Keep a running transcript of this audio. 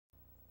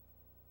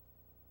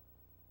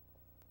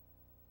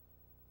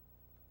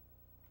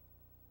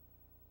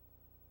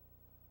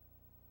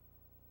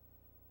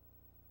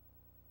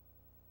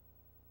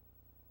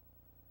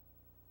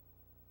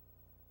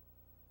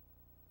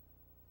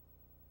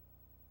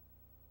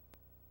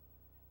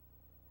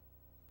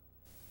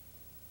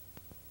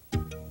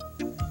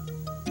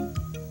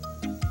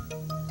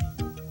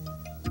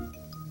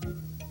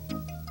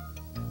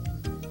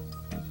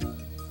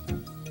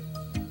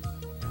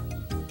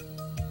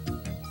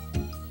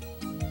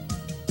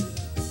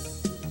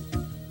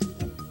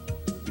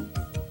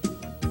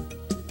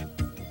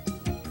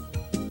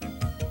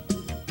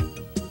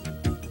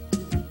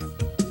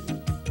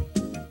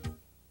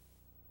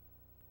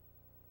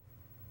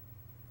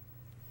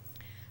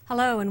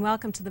Hello and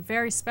welcome to the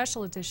very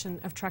special edition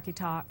of Truckee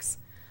Talks.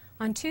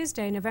 On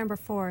Tuesday, November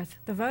 4th,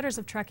 the voters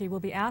of Truckee will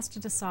be asked to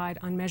decide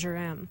on Measure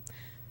M.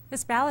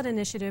 This ballot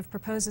initiative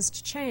proposes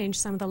to change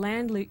some of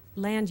the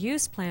land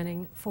use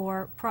planning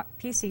for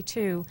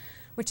PC2,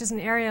 which is an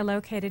area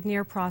located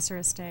near Prosser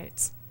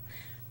Estates.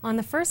 On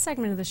the first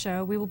segment of the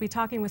show, we will be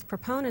talking with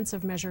proponents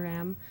of Measure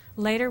M.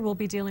 Later, we'll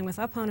be dealing with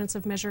opponents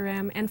of Measure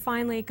M, and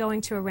finally,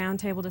 going to a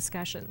roundtable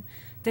discussion.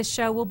 This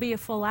show will be a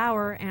full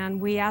hour, and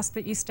we ask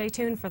that you stay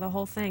tuned for the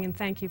whole thing, and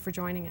thank you for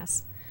joining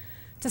us.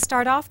 To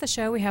start off the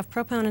show, we have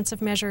proponents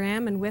of Measure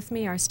M, and with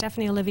me are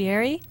Stephanie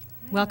Olivieri.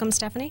 Welcome,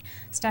 Stephanie.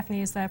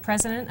 Stephanie is the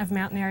president of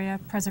Mountain Area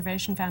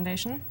Preservation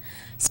Foundation.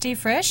 Steve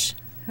Frisch,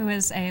 who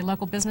is a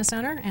local business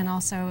owner and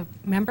also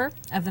a member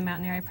of the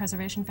Mountain Area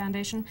Preservation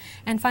Foundation.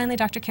 And finally,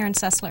 Dr. Karen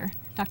Sessler.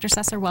 Dr.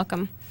 Sessler,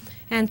 welcome.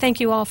 And thank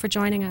you all for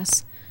joining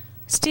us.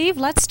 Steve,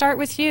 let's start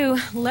with you.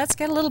 Let's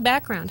get a little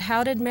background.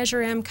 How did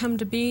Measure M come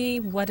to be?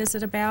 What is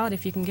it about?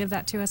 If you can give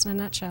that to us in a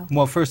nutshell.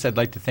 Well, first, I'd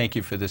like to thank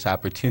you for this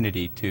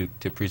opportunity to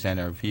present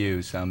our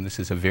views. This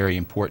is a very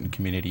important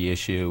community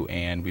issue,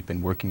 and we've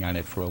been working on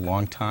it for a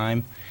long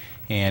time,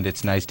 and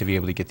it's nice to be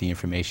able to get the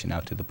information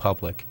out to the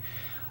public.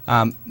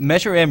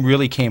 Measure M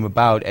really came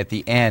about at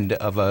the end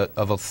of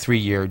a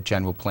three-year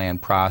general plan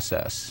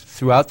process.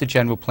 Throughout the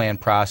general plan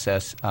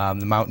process, the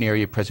Mountain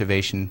Area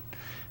Preservation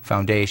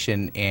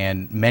Foundation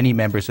and many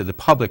members of the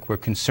public were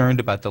concerned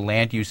about the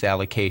land use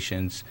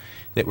allocations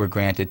that were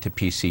granted to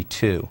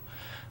PC2.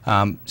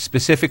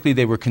 Specifically,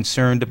 they were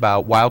concerned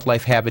about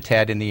wildlife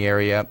habitat in the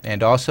area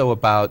and also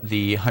about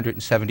the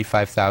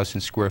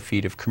 175,000 square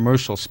feet of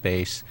commercial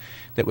space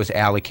that was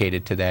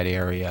allocated to that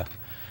area.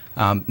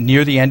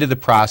 Near the end of the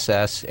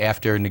process,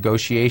 after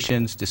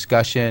negotiations,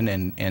 discussion,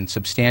 and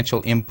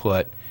substantial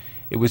input,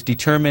 it was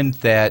determined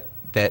that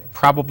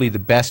probably the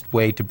best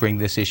way to bring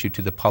this issue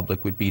to the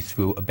public would be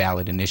through a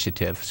ballot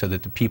initiative so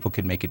that the people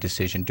could make a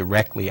decision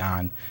directly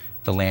on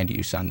the land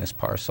use on this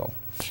parcel.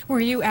 Were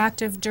you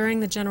active during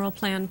the general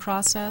plan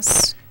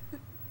process?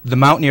 The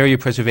Mountain Area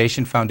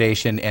Preservation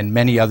Foundation and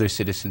many other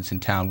citizens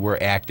in town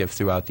were active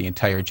throughout the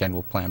entire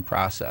general plan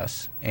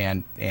process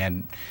and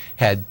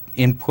had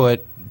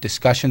input,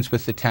 discussions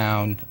with the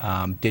town,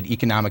 did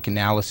economic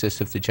analysis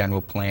of the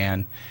general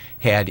plan,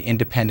 had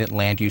independent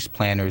land use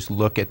planners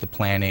look at the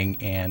planning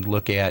and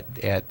look at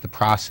the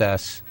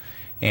process,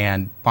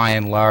 and by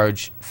and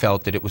large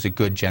felt that it was a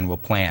good general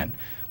plan,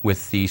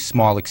 with the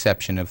small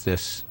exception of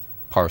this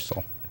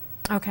parcel.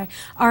 Okay.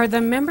 Are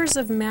the members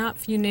of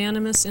MAP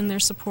unanimous in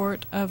their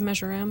support of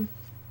Measure M?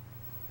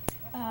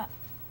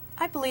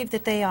 I believe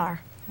that they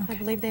are. Okay. I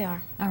believe they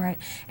are. All right.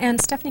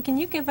 And Stephanie, can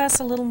you give us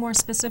a little more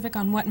specific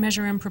on what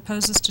Measure M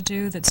proposes to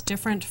do that's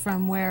different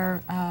from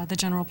where the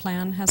general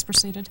plan has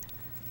proceeded?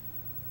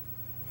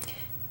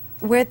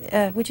 Where,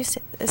 would you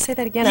say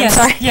that again? Yes.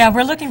 I'm sorry. Yeah,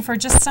 we're looking for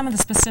just some of the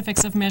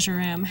specifics of Measure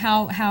M,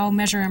 how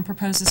Measure M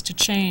proposes to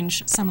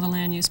change some of the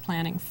land use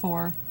planning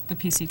for the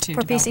PC2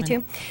 For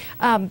development.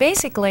 PC2?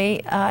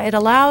 Basically, it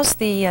allows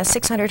the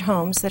 600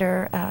 homes that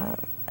are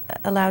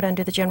allowed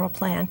under the general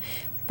plan,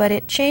 but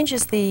it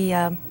changes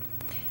the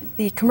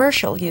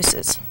commercial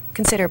uses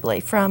considerably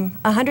from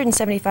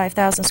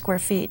 175,000 square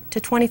feet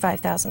to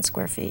 25,000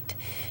 square feet.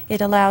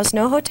 It allows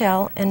no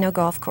hotel and no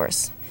golf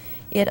course.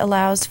 It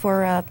allows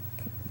for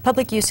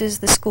public uses,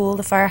 the school,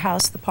 the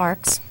firehouse, the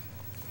parks,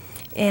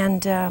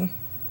 and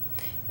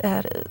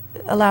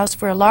allows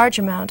for a large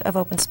amount of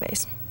open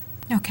space.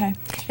 Okay.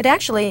 It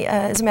actually,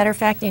 as a matter of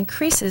fact,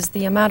 increases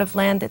the amount of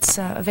land that's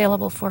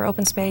available for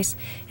open space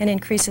and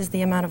increases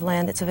the amount of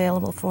land that's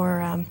available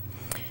for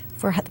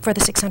the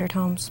 600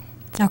 homes.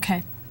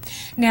 Okay.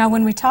 Now,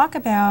 when we talk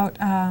about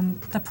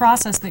the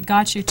process that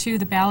got you to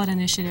the ballot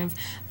initiative,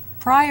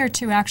 prior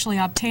to actually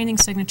obtaining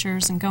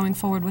signatures and going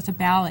forward with a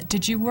ballot,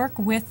 did you work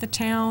with the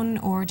town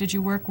or did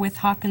you work with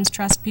Hopkins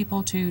Trust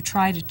people to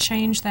try to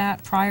change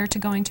that prior to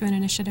going to an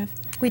initiative?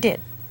 We did.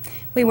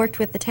 We worked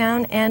with the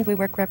town and we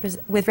worked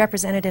with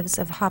representatives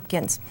of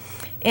Hopkins.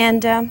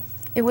 And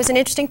it was an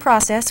interesting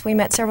process. We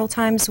met several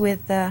times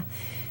with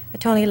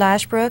Tony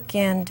Lashbrook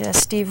and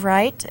Steve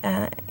Wright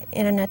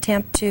in an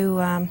attempt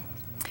to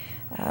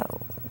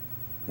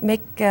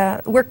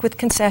work with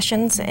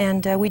concessions,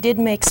 and we did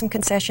make some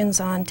concessions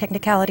on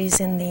technicalities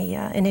in the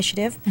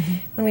initiative. Mm-hmm.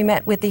 When we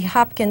met with the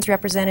Hopkins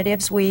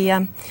representatives, we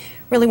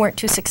really weren't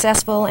too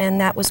successful, and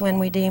that was when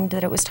we deemed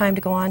that it was time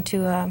to go on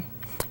to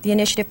the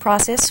initiative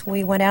process.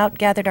 We went out,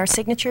 gathered our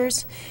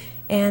signatures,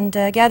 and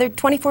gathered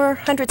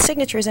 2,400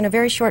 signatures in a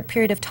very short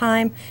period of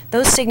time.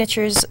 Those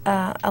signatures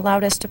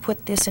allowed us to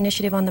put this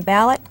initiative on the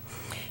ballot.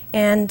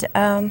 And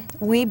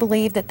we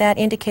believe that that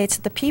indicates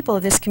that the people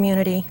of this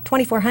community,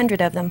 2,400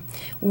 of them,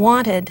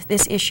 wanted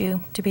this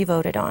issue to be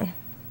voted on.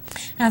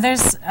 Now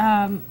there's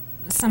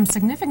some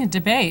significant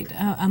debate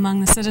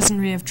among the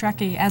citizenry of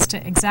Truckee as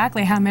to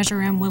exactly how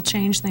Measure M will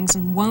change things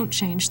and won't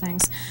change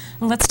things.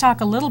 Well, let's talk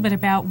a little bit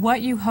about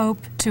what you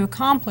hope to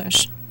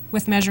accomplish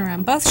with Measure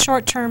M, both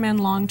short-term and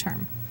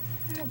long-term.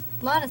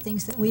 lot of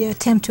things that we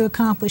attempt to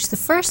accomplish. The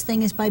first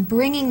thing is by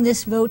bringing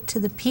this vote to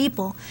the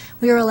people,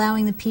 we are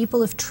allowing the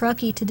people of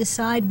Truckee to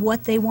decide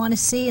what they want to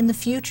see in the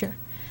future.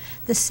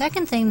 The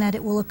second thing that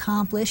it will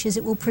accomplish is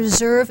it will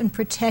preserve and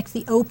protect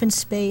the open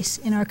space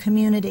in our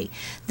community,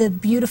 the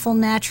beautiful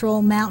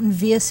natural mountain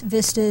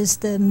vistas,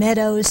 the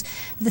meadows,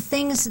 the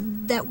things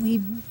that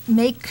we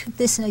make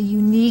this a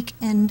unique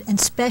and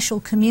special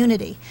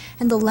community.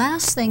 And the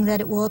last thing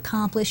that it will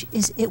accomplish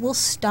is it will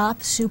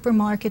stop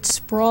supermarket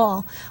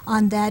sprawl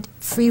on that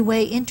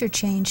freeway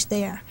interchange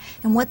there.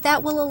 And what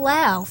that will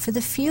allow for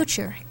the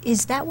future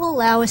is that will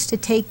allow us to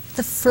take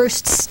the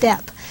first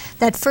step.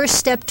 That first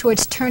step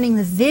towards turning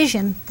the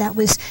vision that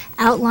was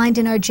outlined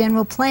in our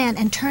general plan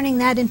and turning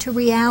that into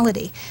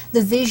reality.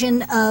 The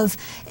vision of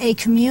a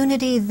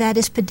community that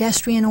is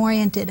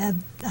pedestrian-oriented, a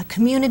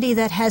community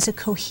that has a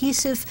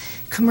cohesive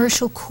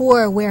commercial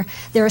core where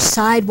there are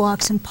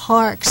sidewalks and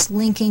parks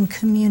linking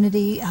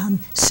community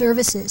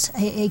services,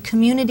 a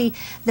community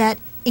that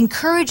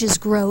encourages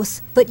growth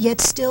but yet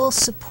still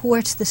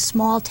supports the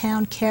small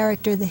town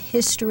character, the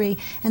history,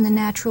 and the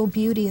natural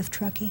beauty of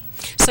Truckee.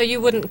 So you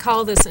wouldn't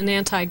call this an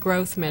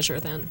anti-growth measure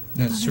then?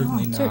 No,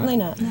 certainly not. Certainly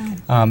not.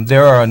 No.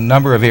 There are a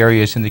number of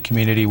areas in the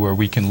community where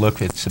we can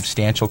look at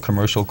substantial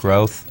commercial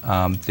growth.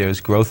 There's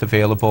growth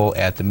available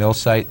at the mill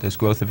site. There's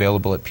growth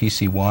available at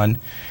PC1.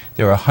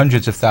 There are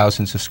hundreds of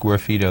thousands of square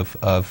feet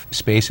of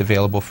space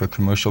available for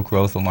commercial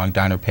growth along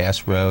Donner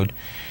Pass Road.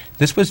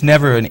 This was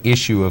never an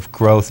issue of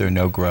growth or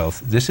no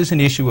growth. This is an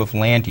issue of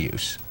land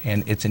use,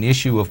 and it's an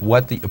issue of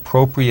what the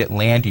appropriate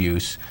land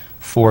use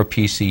for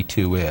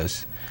PC2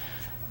 is.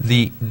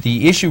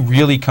 The issue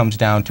really comes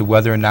down to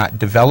whether or not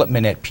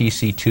development at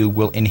PC2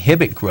 will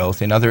inhibit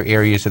growth in other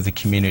areas of the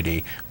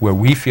community where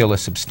we feel a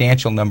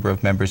substantial number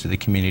of members of the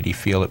community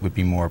feel it would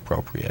be more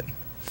appropriate.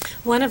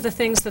 One of the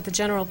things that the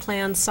general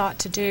plan sought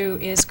to do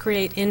is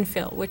create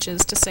infill, which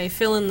is to say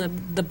fill in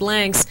the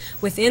blanks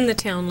within the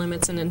town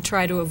limits and then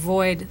try to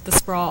avoid the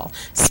sprawl.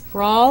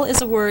 Sprawl is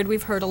a word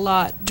we've heard a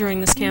lot during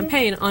this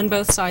campaign on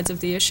both sides of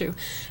the issue.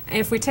 And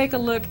if we take a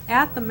look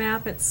at the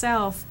map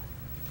itself,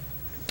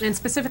 and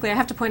specifically, I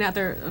have to point out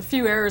there are a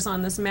few errors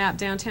on this map,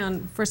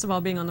 downtown, first of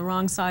all, being on the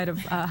wrong side of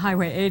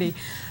Highway 80.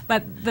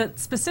 But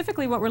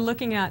specifically what we're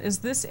looking at is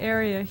this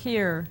area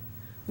here,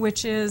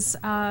 which is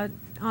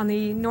on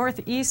the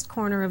northeast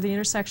corner of the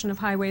intersection of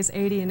Highways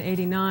 80 and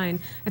 89.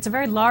 It's a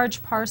very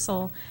large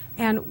parcel.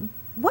 And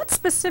what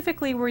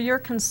specifically were your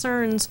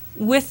concerns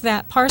with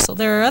that parcel?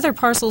 There are other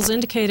parcels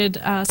indicated,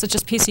 such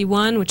as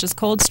PC1, which is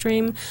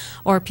Coldstream,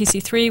 or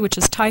PC3, which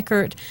is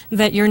Tykert,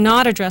 that you're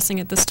not addressing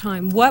at this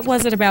time. What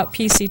was it about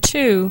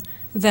PC2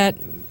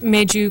 that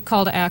made you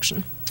call to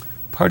action?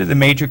 Part of the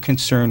major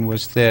concern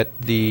was that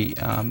the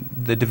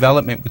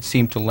development would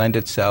seem to lend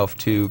itself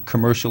to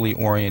commercially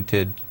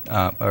oriented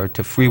or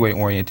to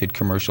freeway-oriented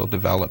commercial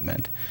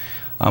development.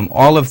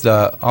 All of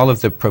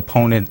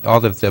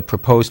the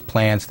proposed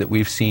plans that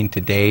we've seen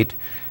to date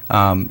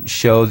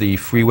show the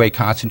freeway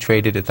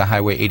concentrated at the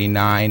Highway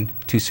 89,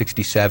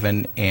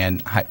 267,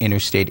 and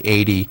Interstate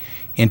 80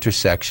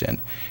 intersection.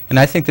 And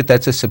I think that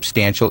that's a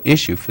substantial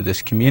issue for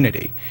this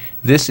community.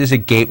 This is a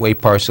gateway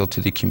parcel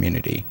to the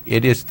community.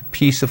 It is the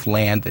piece of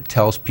land that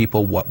tells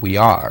people what we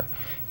are.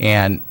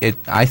 And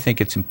I think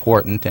it's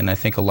important, and I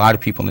think a lot of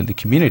people in the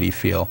community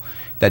feel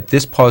that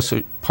this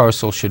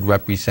parcel should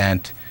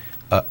represent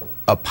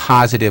a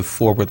positive,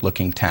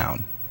 forward-looking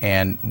town.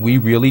 And we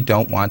really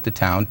don't want the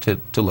town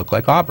to look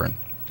like Auburn.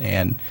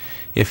 And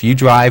if you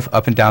drive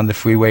up and down the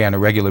freeway on a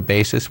regular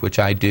basis, which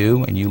I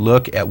do, and you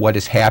look at what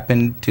has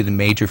happened to the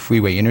major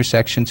freeway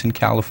intersections in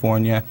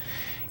California,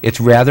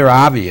 it's rather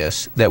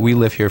obvious that we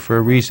live here for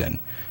a reason.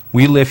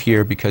 We live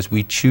here because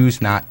we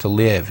choose not to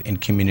live in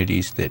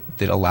communities that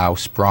allow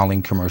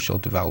sprawling commercial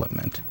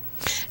development.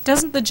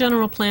 Doesn't the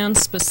general plan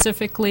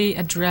specifically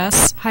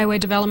address highway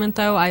development,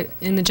 though?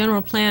 In the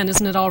general plan,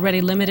 isn't it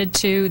already limited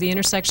to the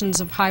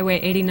intersections of Highway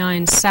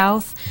 89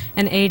 South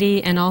and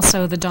 80 and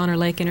also the Donner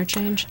Lake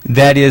interchange?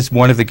 That is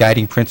one of the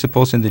guiding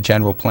principles in the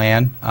general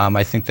plan.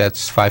 I think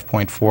that's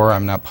 5.4.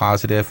 I'm not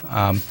positive.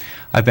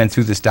 I've been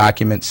through this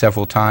document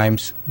several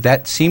times.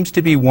 That seems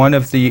to be one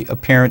of the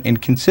apparent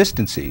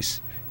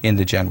inconsistencies in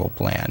the general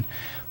plan.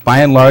 By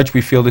and large,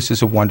 we feel this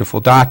is a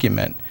wonderful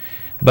document.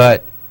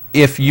 But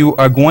if you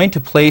are going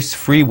to place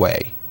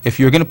freeway, if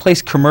you're going to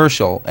place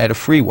commercial at a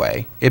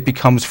freeway, it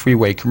becomes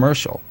freeway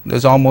commercial.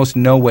 There's almost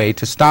no way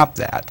to stop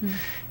that.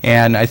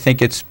 And I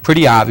think it's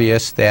pretty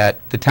obvious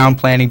that the town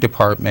planning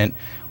department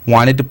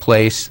wanted to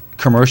place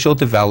commercial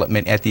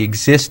development at the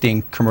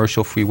existing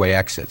commercial freeway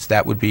exits.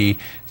 That would be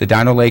the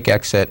Donner Lake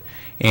exit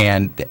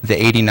and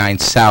the 89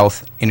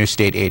 South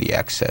Interstate 80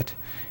 exit.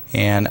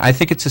 And I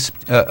think it's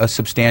a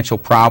substantial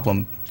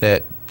problem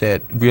that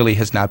really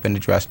has not been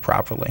addressed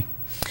properly.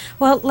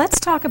 Well, let's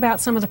talk about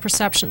some of the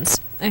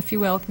perceptions, if you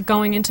will,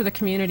 going into the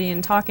community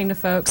and talking to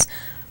folks.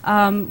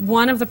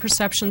 One of the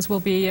perceptions will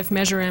be, if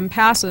Measure M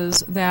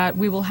passes, that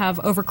we will have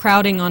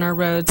overcrowding on our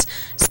roads,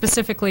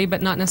 specifically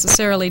but not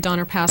necessarily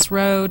Donner Pass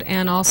Road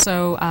and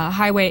also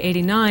Highway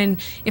 89,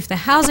 if the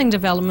housing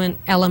development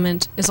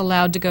element is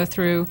allowed to go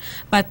through,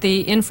 but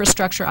the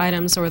infrastructure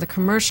items or the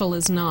commercial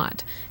is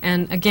not.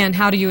 And again,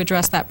 how do you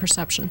address that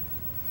perception?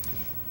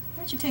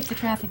 Why don't you take the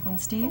traffic one,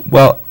 Steve?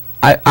 Well,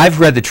 I've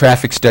read the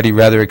traffic study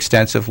rather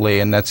extensively,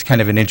 and that's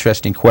kind of an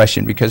interesting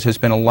question because there's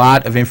been a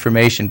lot of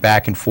information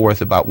back and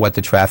forth about what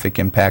the traffic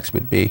impacts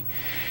would be.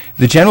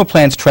 The general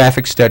plan's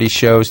traffic study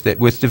shows that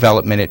with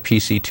development at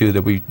PC2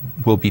 there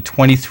will be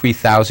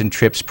 23,000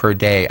 trips per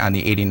day on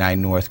the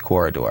 89 North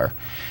corridor.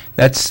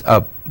 That's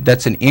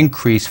an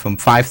increase from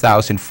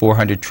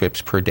 5,400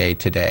 trips per day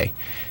today.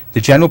 The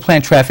general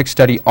plan traffic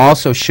study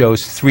also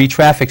shows 3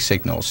 traffic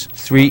signals,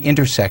 3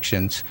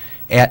 intersections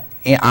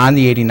on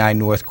the 89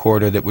 North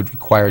corridor that would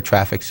require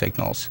traffic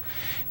signals.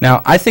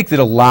 Now, I think that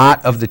a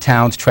lot of the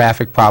town's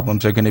traffic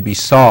problems are going to be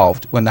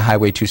solved when the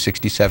Highway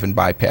 267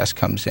 bypass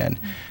comes in.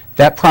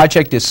 That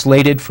project is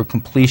slated for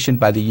completion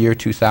by the year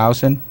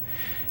 2000.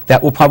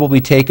 That will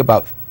probably take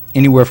about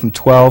anywhere from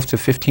 12 to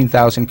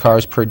 15,000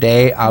 cars per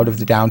day out of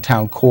the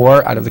downtown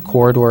core, out of the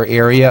corridor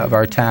area of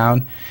our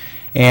town.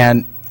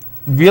 And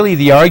really,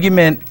 the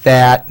argument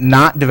that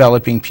not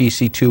developing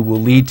PC2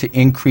 will lead to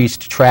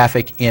increased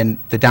traffic in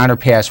the Donner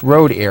Pass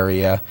Road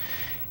area,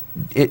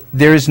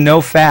 there is no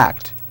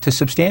fact to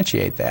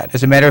substantiate that.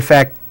 As a matter of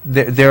fact,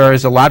 there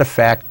is a lot of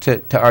fact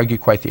to argue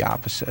quite the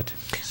opposite.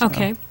 So.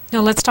 Okay. Now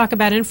let's talk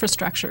about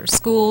infrastructure.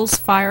 Schools,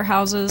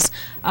 firehouses,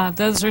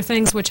 those are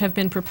things which have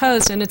been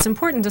proposed, and it's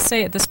important to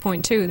say at this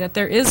point too that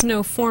there is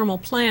no formal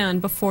plan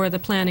before the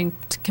Planning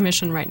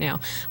Commission right now.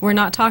 We're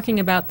not talking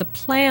about the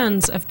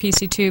plans of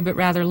PC2 but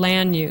rather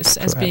land use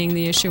as being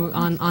the issue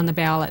on the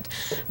ballot.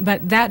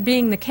 But that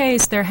being the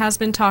case, there has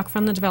been talk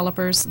from the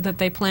developers that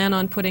they plan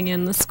on putting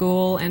in the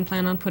school and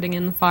plan on putting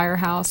in the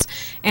firehouse,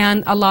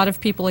 and a lot of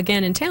people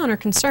again in town are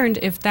concerned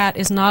if that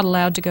is not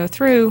allowed to go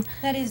through.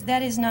 That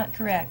is not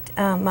correct.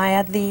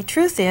 Maya, the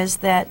truth is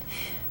that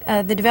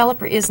the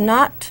developer is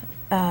not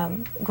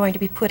going to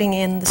be putting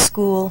in the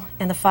school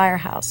and the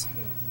firehouse.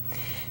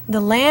 The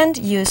land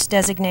use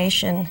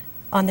designation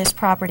on this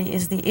property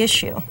is the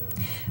issue.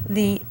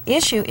 The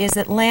issue is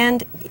that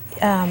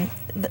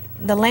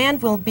the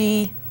land will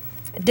be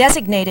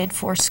designated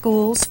for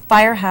schools,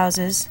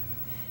 firehouses,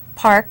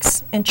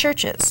 parks, and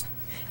churches.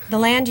 The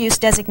land use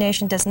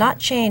designation does not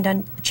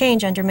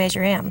change under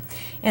Measure M,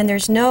 and there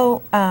is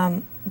no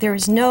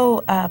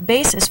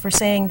basis for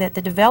saying that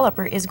the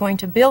developer is going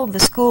to build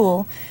the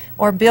school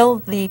or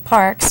build the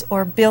parks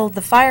or build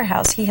the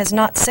firehouse. He has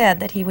not said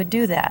that he would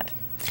do that.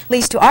 At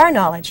least to our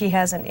knowledge, he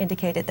hasn't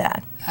indicated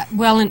that.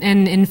 Well,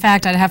 and in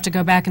fact, I'd have to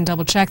go back and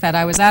double check that.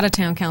 I was at a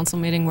town council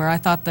meeting where I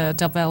thought the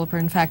developer,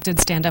 in fact, did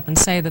stand up and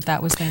say that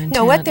that was their intent.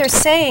 No, what they're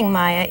saying,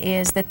 Maya,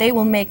 is that they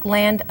will make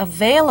land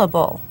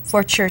available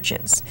for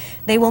churches.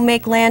 They will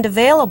make land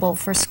available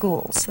for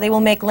schools. They will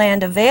make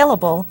land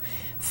available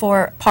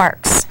for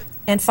parks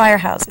and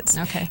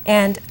firehouses. Okay.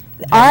 And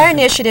our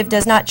initiative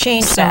does not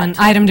change So that. an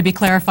item to be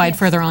clarified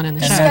further on in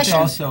the And show. that's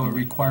also a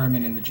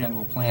requirement in the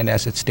general plan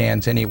as it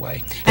stands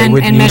anyway. They And-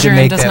 would and need Measure to M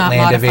make does that not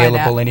land modify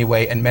available that.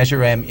 anyway, and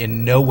Measure M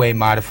in no way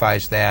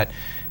modifies that.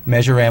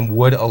 Measure M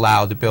would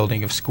allow the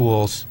building of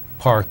schools,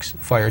 parks,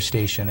 fire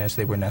station as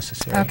they were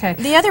necessary. Okay.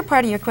 The other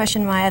part of your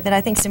question, Maya, that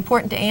I think is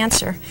important to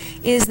answer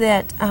is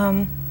that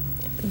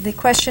the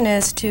question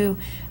as to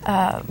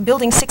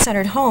building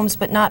 600 homes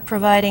but not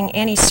providing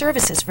any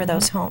services for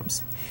those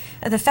homes.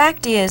 The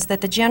fact is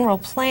that the general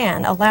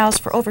plan allows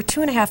for over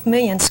 2.5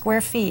 million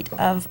square feet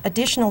of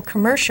additional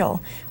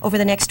commercial over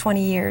the next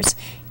 20 years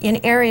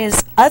in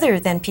areas other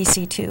than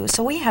PC2.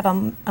 So we have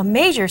a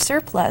major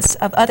surplus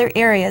of other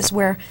areas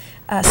where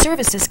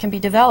services can be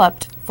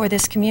developed for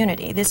this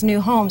community, these new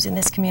homes in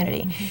this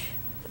community.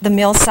 The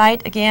mill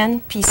site,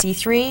 again,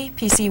 PC3,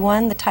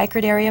 PC1, the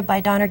Tykert area by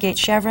Donner Gate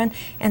Chevron,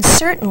 and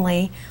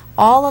certainly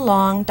all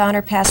along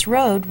Donner Pass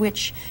Road,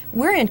 which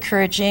we're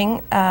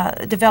encouraging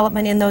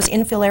development in those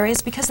infill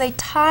areas because they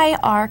tie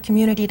our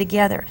community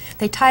together.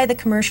 They tie the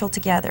commercial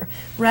together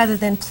rather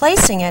than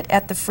placing it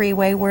at the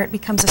freeway where it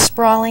becomes a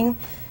sprawling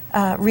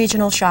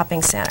regional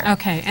shopping center.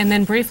 Okay, and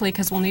then briefly,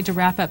 because we'll need to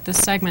wrap up this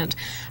segment,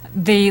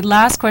 the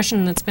last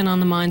question that's been on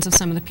the minds of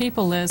some of the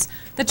people is,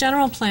 the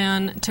general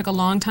plan took a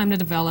long time to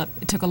develop.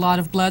 It took a lot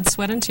of blood,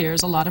 sweat, and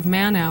tears, a lot of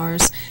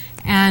man-hours,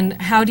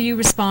 and how do you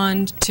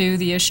respond to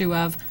the issue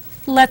of,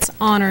 let's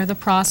honor the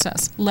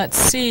process. Let's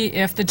see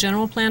if the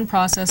general plan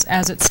process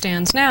as it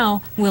stands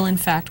now will in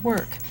fact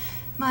work.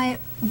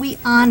 We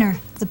honor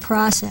the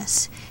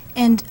process,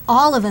 and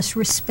all of us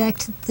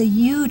respect the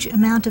huge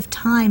amount of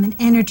time and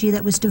energy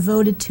that was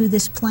devoted to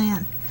this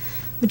plan.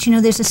 But you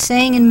know, there's a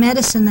saying in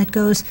medicine that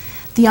goes,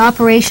 the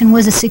operation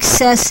was a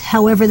success,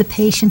 however the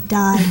patient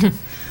died.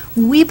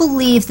 We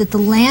believe that the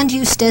land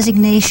use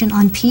designation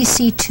on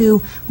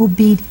PC2 will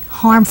be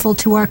harmful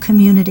to our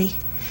community.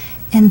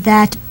 and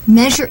that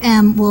Measure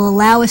M will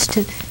allow us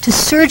to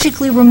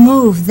surgically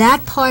remove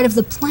that part of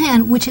the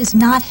plan which is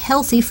not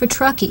healthy for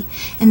Truckee.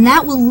 And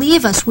that will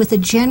leave us with a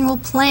general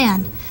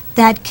plan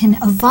that can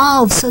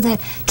evolve so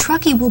that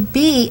Truckee will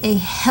be a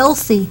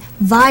healthy,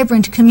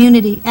 vibrant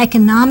community,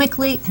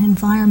 economically and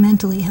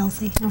environmentally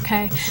healthy.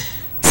 Okay.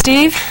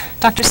 Steve,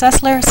 Dr.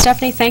 Sessler,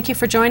 Stephanie, thank you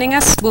for joining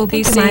us. We'll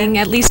be seeing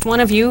at least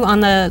one of you on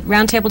the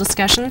roundtable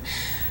discussion.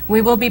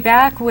 We will be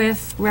back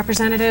with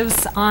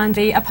representatives on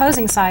the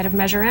opposing side of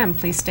Measure M.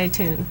 Please stay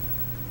tuned.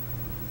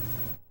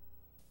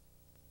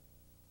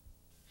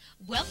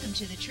 Welcome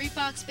to the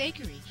Treebox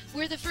Bakery,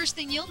 where the first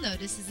thing you'll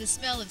notice is the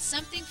smell of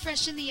something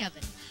fresh in the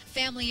oven.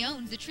 Family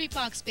owned, the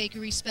Treebox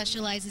Bakery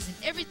specializes in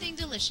everything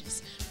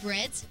delicious: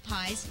 breads,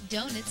 pies,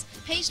 donuts,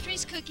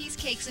 pastries, cookies,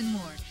 cakes, and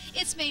more.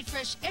 It's made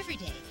fresh every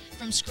day,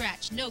 from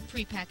scratch, no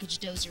prepackaged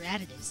doughs or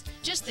additives,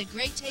 just the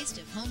great taste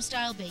of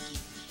home-style baking.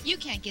 You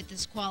can't get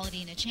this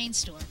quality in a chain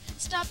store.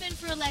 Stop in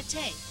for a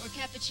latte or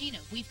cappuccino.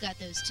 We've got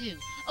those too.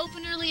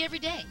 Open early every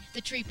day.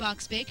 The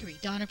Treebox Bakery,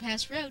 Donner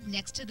Pass Road,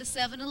 next to the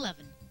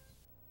 7-Eleven.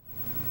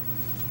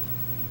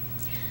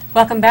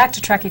 Welcome back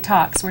to Truckee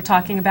Talks. We're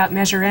talking about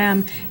Measure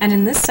M, and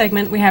in this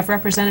segment we have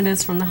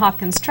representatives from the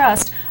Hopkins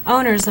Trust,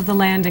 owners of the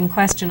land in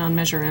question on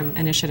Measure M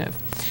initiative.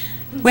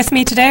 With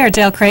me today are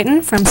Dale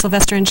Creighton from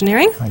Sylvester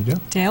Engineering. How you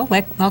doing? Dale,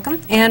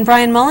 welcome. And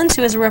Brian Mullins,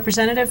 who is a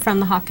representative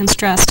from the Hopkins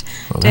Trust.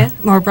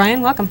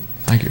 Brian, welcome.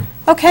 Thank you.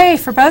 Okay,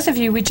 for both of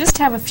you, we just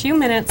have a few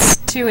minutes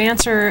to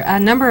answer a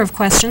number of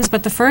questions,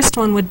 but the first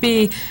one would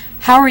be,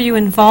 how are you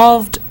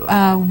involved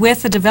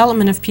with the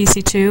development of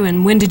PC2,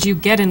 and when did you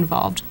get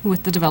involved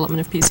with the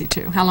development of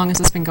PC2? How long has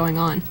this been going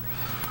on?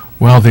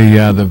 Well,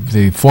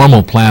 the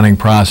formal planning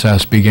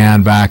process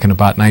began back in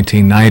about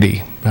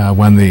 1990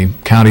 when the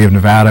County of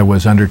Nevada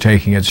was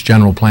undertaking its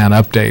general plan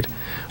update.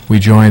 We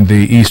joined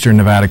the Eastern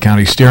Nevada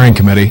County Steering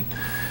Committee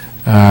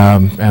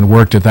and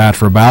worked at that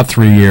for about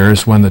 3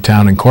 years when the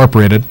town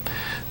incorporated.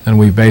 And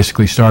we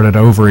basically started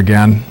over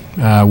again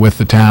with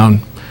the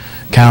town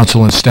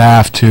council and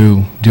staff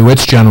to do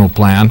its general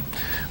plan,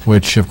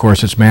 which of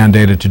course it's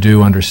mandated to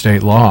do under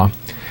state law.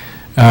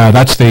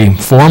 That's the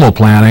formal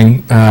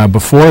planning.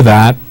 Before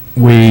that,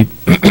 we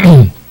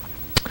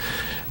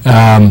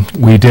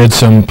we did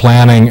some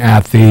planning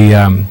at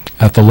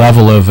the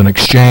level of an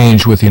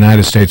exchange with the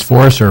United States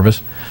Forest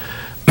Service.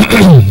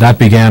 That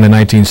began in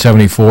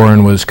 1974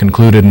 and was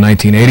concluded in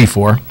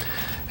 1984.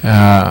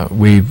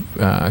 We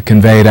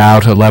conveyed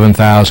out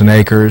 11,000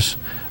 acres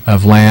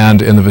of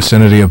land in the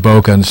vicinity of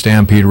Boca and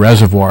Stampede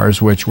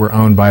reservoirs, which were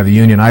owned by the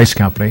Union Ice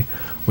Company,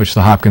 which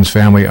the Hopkins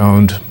family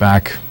owned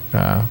back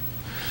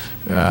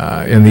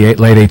in the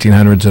late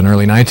 1800s and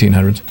early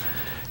 1900s.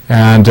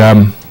 And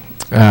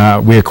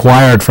we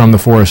acquired from the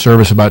Forest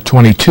Service about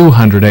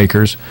 2,200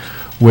 acres,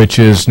 which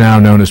is now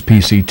known as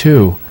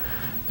PC2.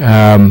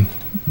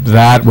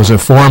 That was a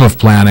form of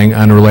planning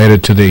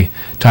unrelated to the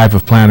type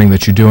of planning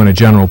that you do in a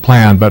general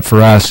plan, but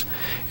for us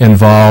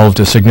involved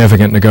a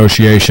significant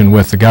negotiation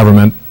with the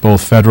government,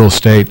 both federal,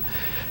 state,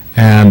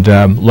 and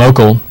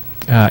local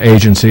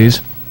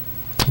agencies,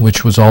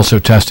 which was also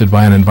tested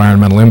by an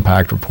environmental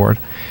impact report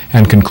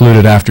and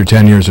concluded after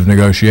 10 years of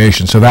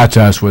negotiation. So that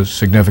to us was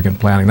significant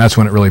planning. That's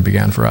when it really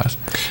began for us.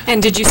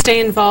 And did you stay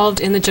involved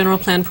in the general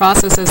plan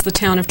process as the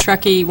town of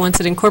Truckee,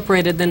 once it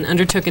incorporated, then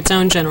undertook its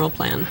own general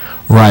plan?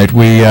 Right.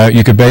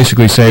 You could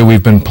basically say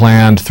we've been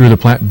through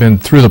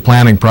the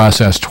planning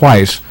process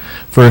twice.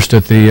 First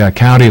at the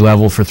county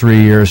level for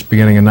 3 years,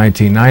 beginning in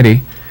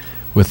 1990,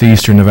 with the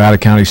Eastern Nevada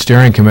County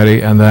Steering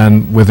Committee, and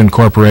then with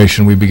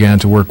incorporation we began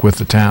to work with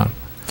the town.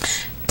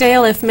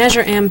 Dale, if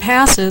Measure M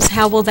passes,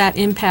 how will that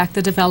impact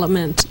the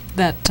development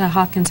that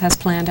Hopkins has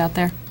planned out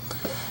there?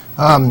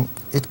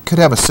 It could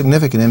have a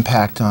significant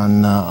impact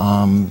on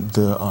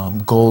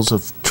the goals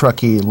of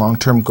Truckee,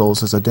 long-term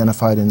goals as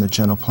identified in the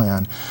general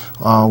plan.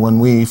 When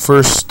we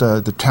first,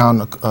 the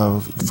town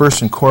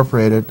first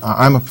incorporated,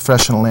 I'm a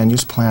professional land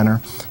use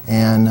planner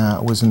and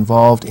was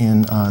involved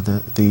in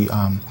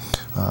the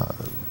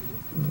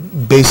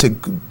basic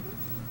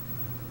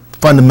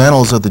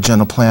fundamentals of the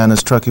general plan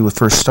as Truckee was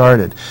first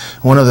started.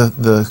 One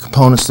of the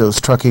components that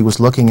Truckee was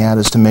looking at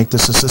is to make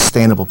this a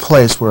sustainable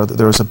place where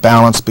there was a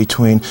balance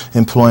between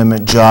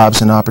employment,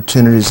 jobs, and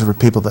opportunities for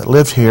people that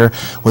lived here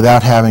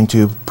without having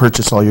to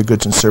purchase all your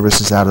goods and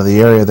services out of the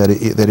area that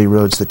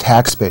erodes the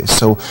tax base.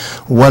 So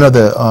one of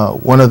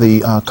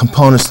the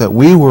components that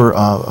we were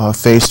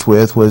faced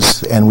with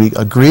was, and we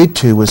agreed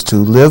to, was to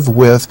live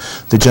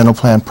with the general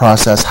plan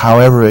process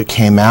however it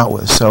came out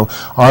with. So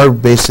our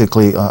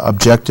basically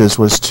objectives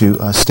was to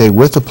stay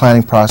with the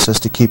planning process,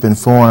 to keep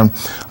informed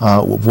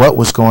what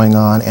was going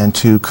on, and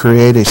to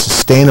create a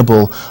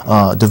sustainable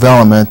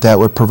development that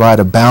would provide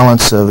a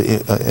balance of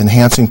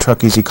enhancing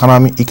Truckee's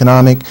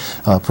economic,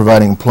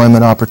 providing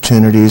employment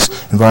opportunities,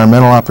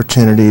 environmental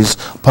opportunities,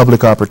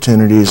 public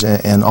opportunities,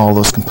 and all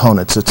those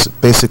components. It's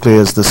basically,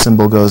 as the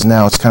symbol goes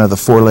now, it's kind of the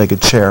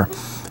four-legged chair.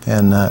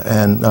 And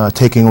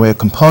taking away a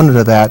component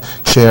of that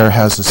chair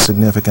has a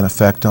significant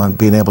effect on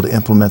being able to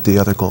implement the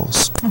other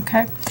goals.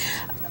 Okay.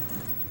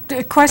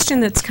 A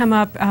question that's come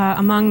up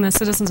among the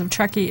citizens of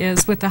Truckee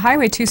is with the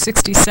Highway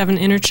 267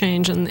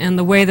 interchange and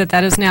the way that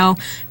that has now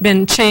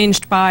been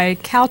changed by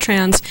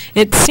Caltrans,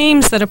 it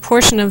seems that a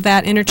portion of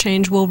that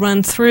interchange will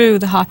run through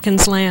the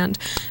Hopkins land.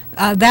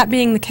 That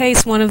being the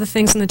case, one of the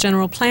things in the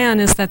general plan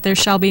is that there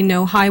shall be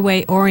no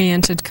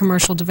highway-oriented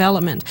commercial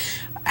development.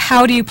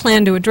 How do you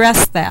plan to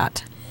address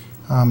that?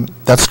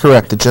 That's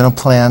correct. The general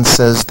plan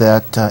says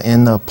that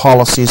in the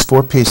policies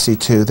for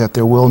PC2 that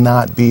there will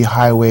not be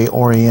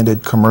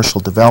highway-oriented commercial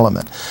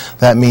development.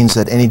 That means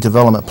that any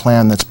development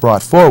plan that's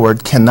brought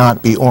forward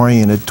cannot be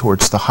oriented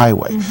towards the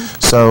highway.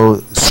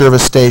 So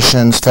service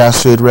stations,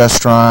 fast food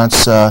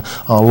restaurants,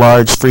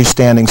 large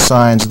freestanding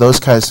signs, those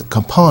kinds of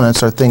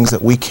components are things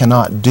that we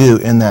cannot do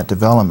in that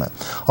development.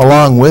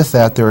 Along with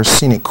that, there are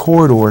scenic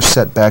corridor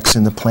setbacks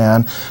in the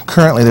plan.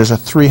 Currently, there's a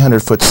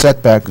 300-foot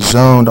setback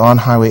zoned on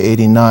Highway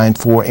 89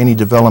 for any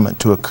development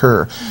to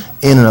occur.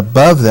 In and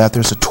above that,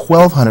 there's a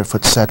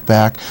 1,200-foot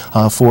setback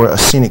for a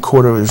scenic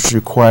corridor, which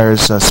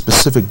requires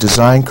specific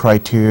design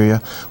criteria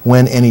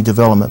when any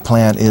development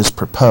plan is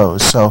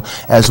proposed. So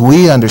as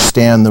we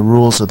understand the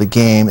rules of the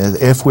game,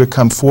 if we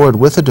come forward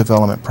with a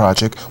development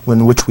project,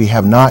 which we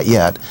have not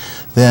yet,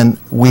 then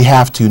we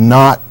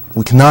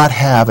cannot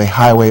have a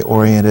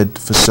highway-oriented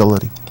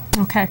facility.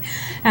 Okay.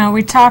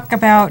 We talk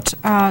about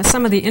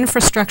some of the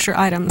infrastructure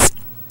items.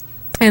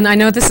 And I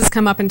know this has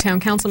come up in town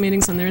council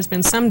meetings and there's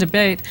been some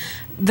debate.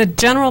 The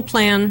general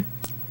plan,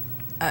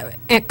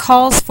 it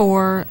calls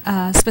for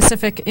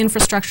specific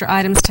infrastructure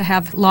items to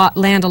have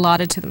land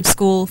allotted to them,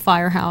 school,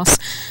 firehouse.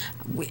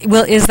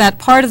 Is that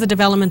part of the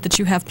development that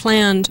you have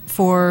planned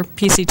for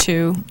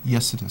PC2?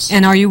 Yes, it is.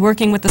 And are you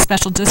working with the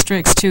special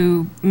districts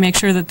to make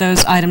sure that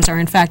those items are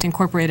in fact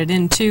incorporated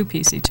into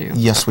PC2?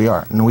 Yes, we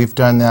are. And we've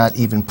done that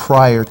even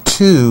prior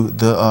to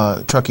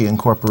the Truckee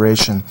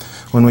incorporation.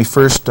 When we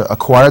first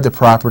acquired the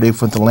property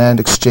with the land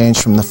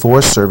exchange from the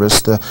Forest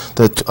Service,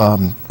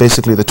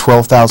 basically the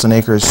 12,000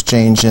 acre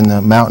exchange in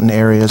the mountain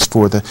areas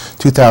for the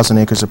 2,000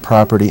 acres of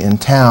property in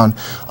town,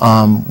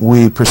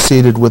 we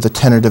proceeded with a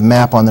tentative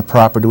map on the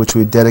property, which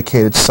we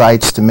dedicated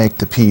sites to make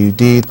the PUD,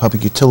 the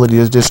Public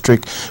Utilities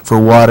District, for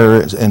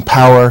water and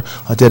power,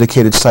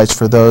 dedicated sites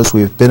for those.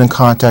 We've been in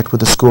contact with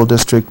the school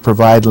district,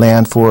 provide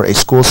land for a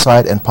school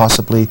site and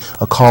possibly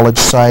a college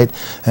site,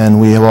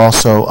 and we have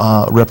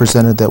also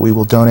represented that we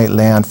will donate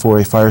land for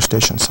a fire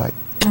station site.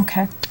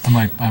 Okay.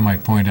 I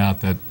might point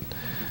out that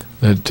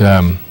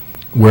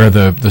where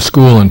the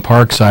school and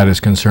park site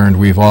is concerned,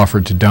 we've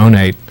offered to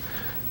donate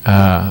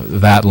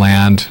that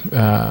land.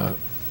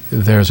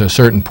 There's a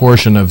certain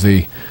portion of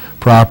the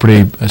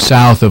property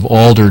south of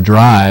Alder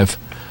Drive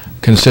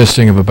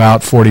consisting of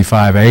about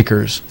 45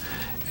 acres,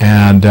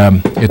 and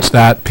it's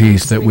that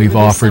piece that we've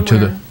offered to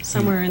the...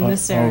 Somewhere in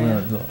this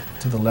area.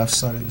 To the left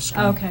side of the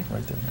screen. Okay.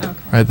 Right there. Okay.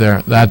 Right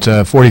there. That's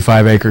a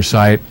 45-acre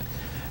site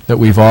that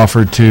we've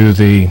offered to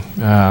the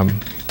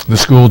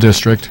school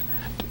district.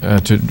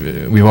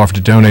 We've offered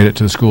to donate it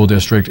to the school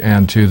district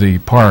and to the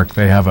park.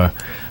 They have a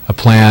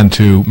plan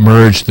to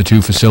merge the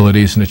two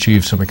facilities and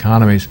achieve some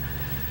economies.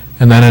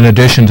 And then in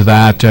addition to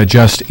that,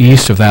 just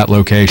east of that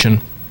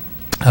location,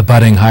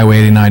 abutting Highway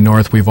 89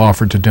 North, we've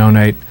offered to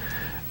donate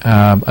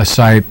a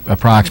site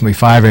approximately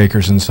 5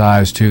 acres in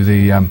size to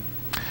the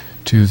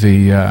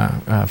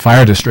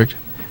fire district.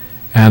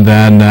 And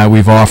then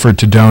we've offered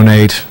to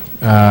donate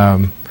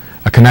a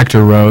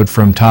connector road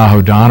from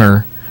Tahoe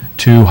Donner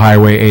to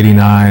Highway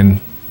 89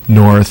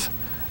 North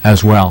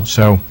as well.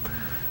 So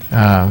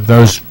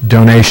those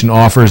donation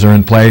offers are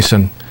in place,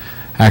 and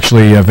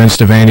actually, Vince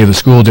Devaney of the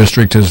school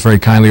district has very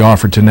kindly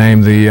offered to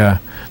name the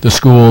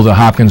school the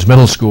Hopkins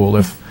Middle School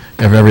if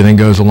everything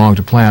goes along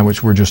to plan,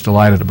 which we're just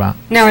delighted about.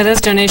 Now, are those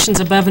donations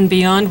above and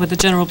beyond what the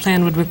general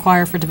plan would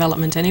require for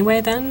development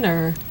anyway, then,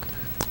 or?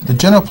 The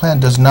general plan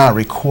does not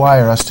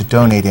require us to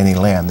donate any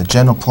land. The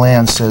general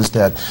plan says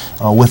that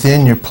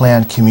within your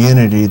planned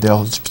community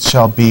there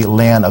shall be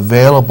land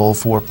available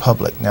for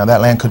public. Now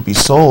that land could be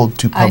sold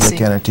to public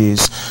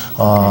entities,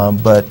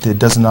 but it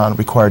does not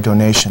require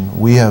donation.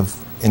 We have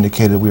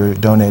indicated we were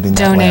donating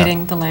that land.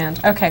 Donating the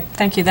land. Okay,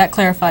 thank you. That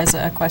clarifies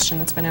a question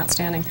that's been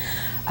outstanding.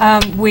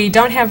 We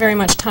don't have very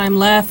much time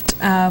left.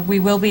 We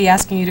will be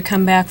asking you to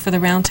come back for the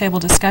roundtable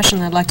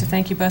discussion. I'd like to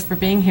thank you both for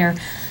being here.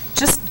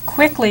 Just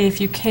quickly,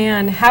 if you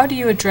can, how do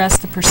you address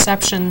the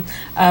perception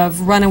of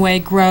runaway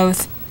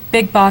growth,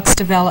 big box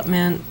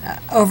development,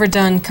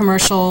 overdone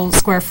commercial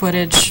square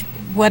footage?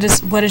 What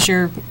is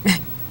your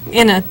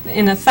in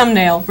a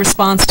thumbnail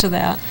response to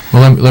that?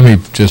 Well, let me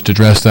just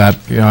address that.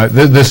 You know,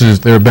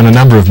 there have been a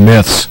number of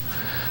myths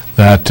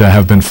that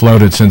have been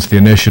floated since the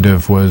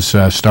initiative was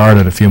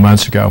started a few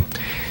months ago,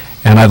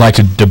 and I'd like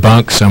to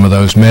debunk some of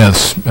those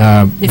myths.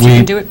 If you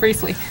can do it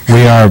briefly. We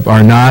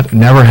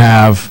never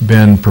have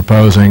been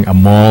proposing a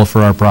mall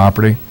for our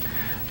property.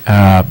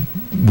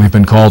 We've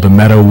been called a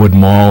Meadowwood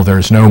Mall.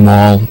 There's no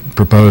mall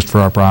proposed for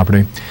our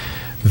property.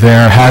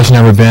 There has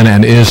never been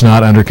and is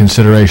not under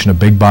consideration a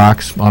big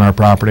box on our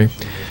property.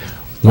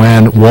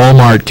 When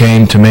Walmart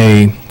came to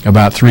me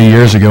about 3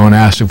 years ago and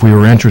asked if we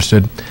were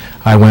interested,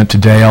 I went to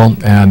Dale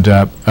and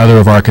other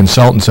of our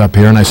consultants up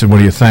here, and I said, what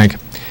do you think?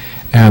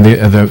 And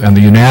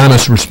the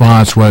unanimous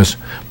response was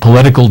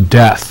political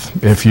death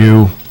if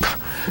you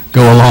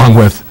go along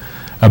with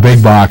a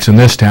big box in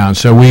this town.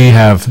 So we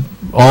have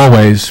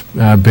always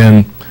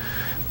been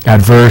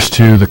adverse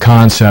to the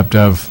concept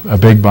of a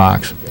big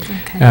box.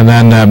 Okay. And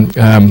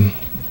then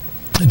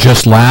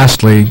just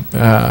lastly,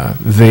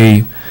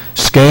 the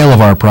scale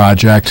of our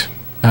project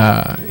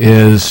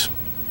is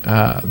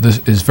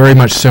very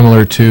much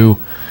similar to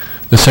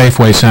the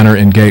Safeway Center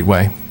in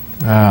Gateway.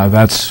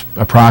 That's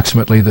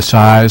approximately the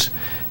size.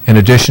 In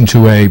addition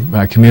to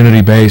a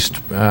community-based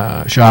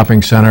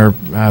shopping center,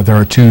 there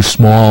are 2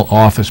 small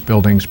office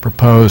buildings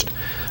proposed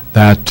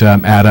that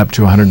add up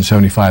to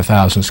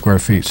 175,000 square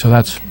feet. So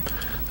that's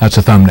a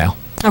thumbnail.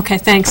 Okay,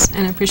 thanks,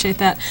 and I appreciate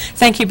that.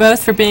 Thank you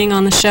both for being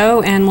on the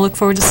show, and we'll look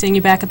forward to seeing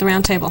you back at the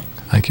round table.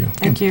 Thank you.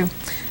 Thank you.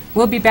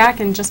 We'll be back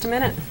in just a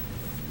minute.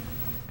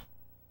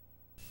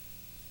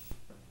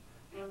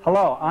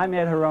 Hello, I'm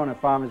Ed Harone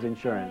at Farmers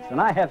Insurance, and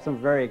I have some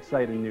very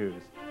exciting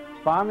news.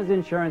 Farmers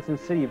Insurance and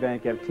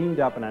Citibank have teamed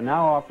up and are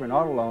now offering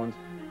auto loans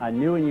on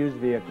new and used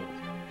vehicles.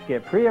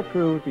 Get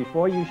pre-approved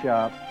before you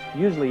shop,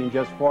 usually in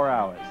just 4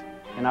 hours,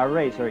 and our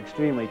rates are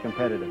extremely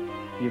competitive.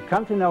 You've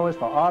come to know us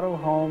for auto,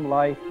 home,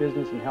 life,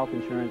 business, and health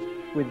insurance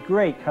with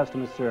great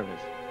customer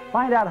service.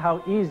 Find out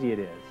how easy it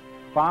is.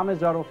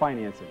 Farmers Auto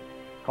Financing.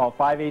 Call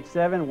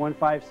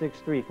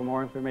 587-1563 for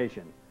more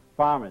information.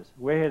 Farmers,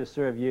 we're here to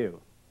serve you.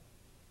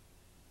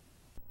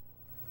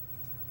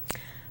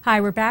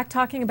 Hi, we're back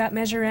talking about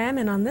Measure M,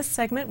 and on this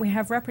segment we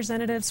have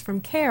representatives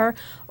from CARE,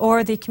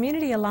 or the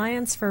Community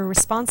Alliance for a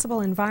Responsible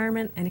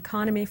Environment and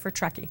Economy for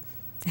Truckee.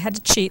 I had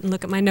to cheat and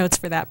look at my notes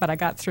for that, but I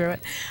got through it.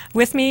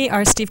 With me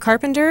are Steve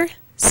Carpenter,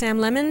 Sam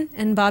Lemon,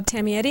 and Bob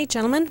Tamietti.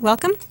 Gentlemen,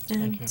 welcome.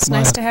 And it's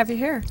nice to have you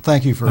here.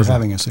 Thank you for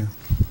having us here.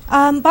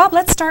 Bob,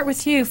 let's start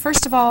with you.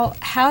 First of all,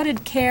 how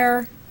did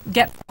CARE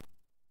get